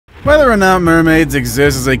Whether or not mermaids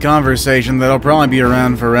exist is a conversation that'll probably be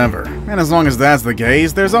around forever, and as long as that's the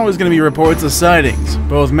case, there's always going to be reports of sightings,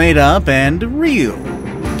 both made up and real.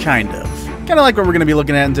 Kind of like what we're going to be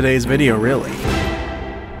looking at in today's video, really.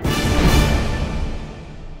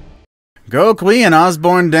 Gokwe and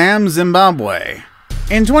Osbourne Dam, Zimbabwe.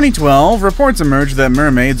 In 2012, reports emerged that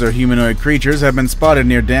mermaids or humanoid creatures have been spotted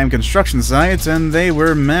near dam construction sites, and they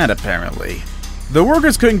were mad apparently. The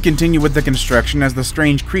workers couldn't continue with the construction as the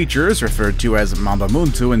strange creatures, referred to as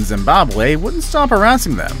Mambamuntu in Zimbabwe, wouldn't stop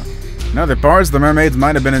harassing them. In other parts, the mermaids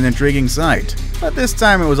might have been an intriguing sight, but this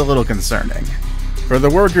time it was a little concerning. For the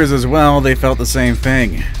workers as well, they felt the same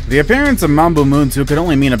thing. The appearance of Mambamuntu could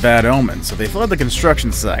only mean a bad omen, so they fled the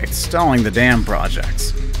construction site, stalling the dam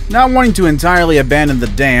projects. Not wanting to entirely abandon the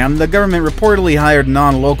dam, the government reportedly hired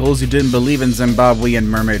non-locals who didn't believe in Zimbabwean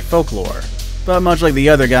mermaid folklore. But much like the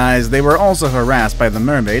other guys, they were also harassed by the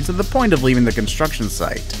mermaids to the point of leaving the construction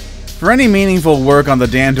site. For any meaningful work on the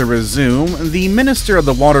dam to resume, the Minister of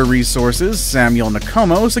the Water Resources, Samuel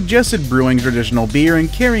Nkomo, suggested brewing traditional beer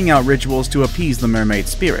and carrying out rituals to appease the mermaid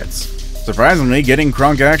spirits. Surprisingly, getting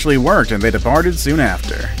crunk actually worked, and they departed soon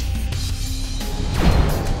after.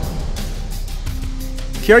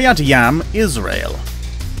 Kiryat Yam, Israel.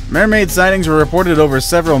 Mermaid sightings were reported over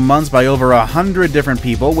several months by over 100 different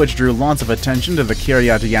people, which drew lots of attention to the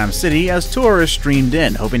Kiryat Yam city as tourists streamed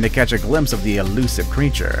in, hoping to catch a glimpse of the elusive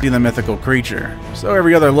creature, the mythical creature. So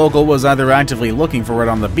every other local was either actively looking for it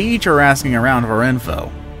on the beach or asking around for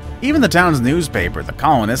info. Even the town's newspaper, The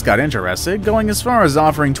Colonist, got interested, going as far as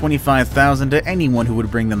offering $25,000 to anyone who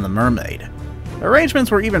would bring them the mermaid.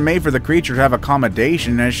 Arrangements were even made for the creature to have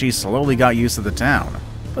accommodation as she slowly got used to the town.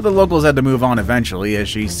 But the locals had to move on eventually as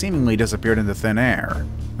she seemingly disappeared into thin air.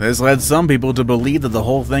 This led some people to believe that the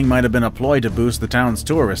whole thing might have been a ploy to boost the town's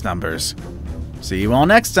tourist numbers. See you all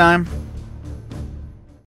next time!